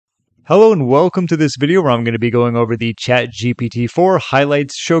Hello and welcome to this video where I'm going to be going over the ChatGPT 4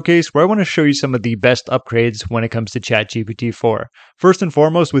 highlights showcase where I want to show you some of the best upgrades when it comes to ChatGPT 4. First and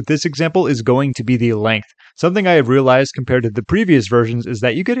foremost with this example is going to be the length. Something I have realized compared to the previous versions is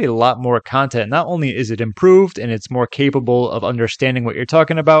that you get a lot more content. Not only is it improved and it's more capable of understanding what you're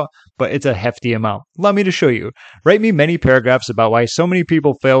talking about, but it's a hefty amount. Allow me to show you. Write me many paragraphs about why so many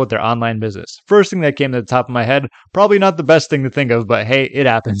people fail with their online business. First thing that came to the top of my head, probably not the best thing to think of, but hey, it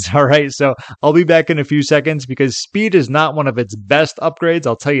happens, all right? So I'll be back in a few seconds because speed is not one of its best upgrades,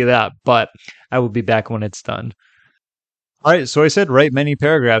 I'll tell you that, but I will be back when it's done. All right, so I said write many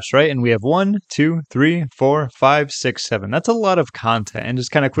paragraphs, right? And we have 1, 2, 3, 4, 5, 6, 7. That's a lot of content. And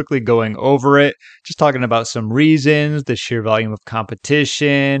just kind of quickly going over it, just talking about some reasons, the sheer volume of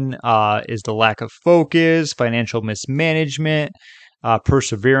competition, is the lack of focus, financial mismanagement,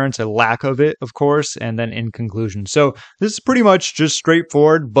 perseverance, a lack of it, of course, and then in conclusion. So this is pretty much just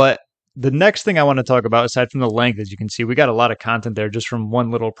straightforward, but the next thing I want to talk about, aside from the length, as you can see, we got a lot of content there just from one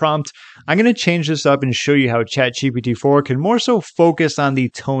little prompt. I'm going to change this up and show you how ChatGPT 4 can more so focus on the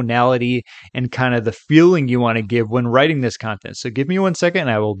tonality and kind of the feeling you want to give when writing this content. So give me 1 second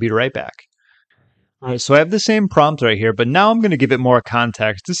and I will be right back. All right, so I have the same prompt right here, but now I'm going to give it more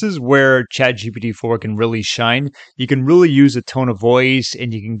context. This is where ChatGPT 4 can really shine. You can really use a tone of voice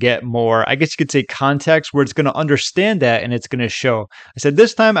and you can get more, I guess you could say, context where it's going to understand that and it's going to show. I said,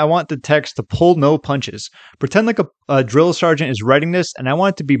 this time I want the text to pull no punches. Pretend like a drill sergeant is writing this and I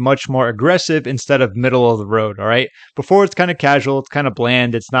want it to be much more aggressive instead of middle of the road, all right? Before it's kind of casual, it's kind of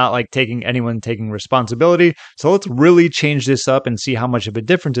bland. It's not like anyone taking responsibility. So let's really change this up and see how much of a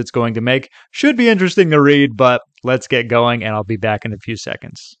difference it's going to make. Should be interesting to read, but let's get going and I'll be back in a few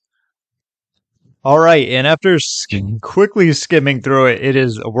seconds. All right, and after quickly skimming through it, it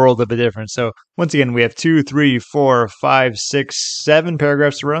is a world of a difference. So once again, we have 2, 3, 4, 5, 6, 7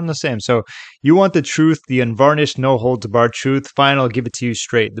 paragraphs around the same. So you want the truth, the unvarnished, no holds barred truth. Fine, I'll give it to you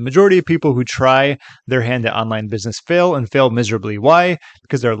straight. The majority of people who try their hand at online business fail and fail miserably. Why?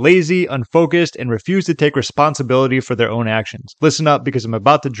 Because they're lazy, unfocused, and refuse to take responsibility for their own actions. Listen up because I'm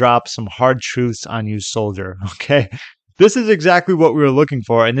about to drop some hard truths on you, soldier. Okay? This is exactly what we were looking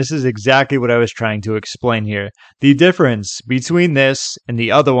for, and this is exactly what I was trying to explain here. The difference between this and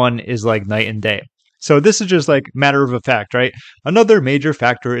the other one is like night and day. So this is just like matter of a fact, right? Another major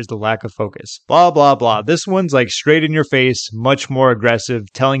factor is the lack of focus. Blah, blah, blah. This one's like straight in your face, much more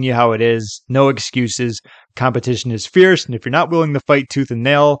aggressive, telling you how it is, no excuses. Competition is fierce, and if you're not willing to fight tooth and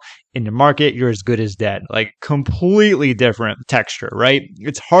nail in the market, you're as good as dead. Like completely different texture, right?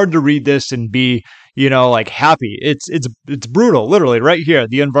 It's hard to read this and be, like happy. It's brutal, literally, right here.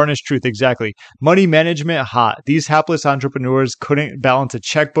 The unvarnished truth, exactly. Money management, hot. These hapless entrepreneurs couldn't balance a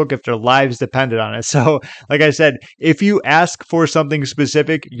checkbook if their lives depended on it. So, like I said, if you ask for something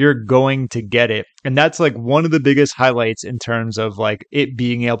specific, you're going to get it. And that's like one of the biggest highlights in terms of like it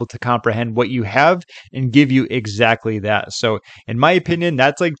being able to comprehend what you have and give you exactly that. So in my opinion,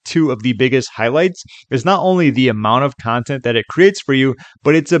 that's like two of the biggest highlights is not only the amount of content that it creates for you,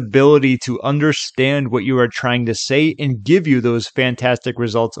 but its ability to understand what you are trying to say and give you those fantastic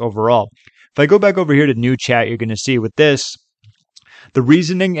results overall. If I go back over here to new chat, you're going to see with this, the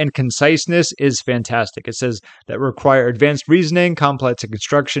reasoning and conciseness is fantastic. It says that require advanced reasoning, complex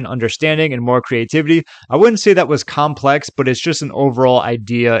construction, understanding, and more creativity. I wouldn't say that was complex, but it's just an overall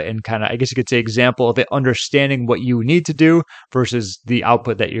idea and kind of, I guess you could say, example of it understanding what you need to do versus the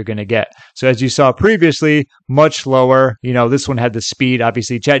output that you're going to get. So as you saw previously, much lower. This one had the speed.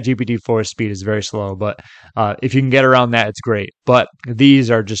 Obviously, ChatGPT 4 speed is very slow, but if you can get around that, it's great. But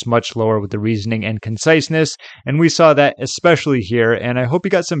these are just much lower with the reasoning and conciseness. And we saw that especially here. And I hope you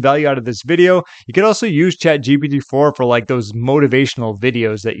got some value out of this video. You could also use ChatGPT 4 for like those motivational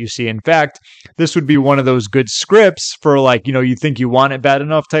videos that you see. In fact, this would be one of those good scripts for like, you think you want it bad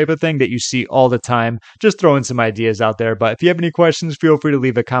enough type of thing that you see all the time. Just throwing some ideas out there. But if you have any questions, feel free to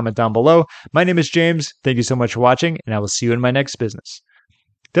leave a comment down below. My name is James. Thank you so much for watching, and I will see you in my next business.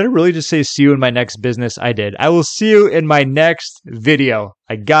 Did I really just say see you in my next business? I did. I will see you in my next video.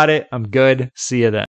 I got it. I'm good. See you then.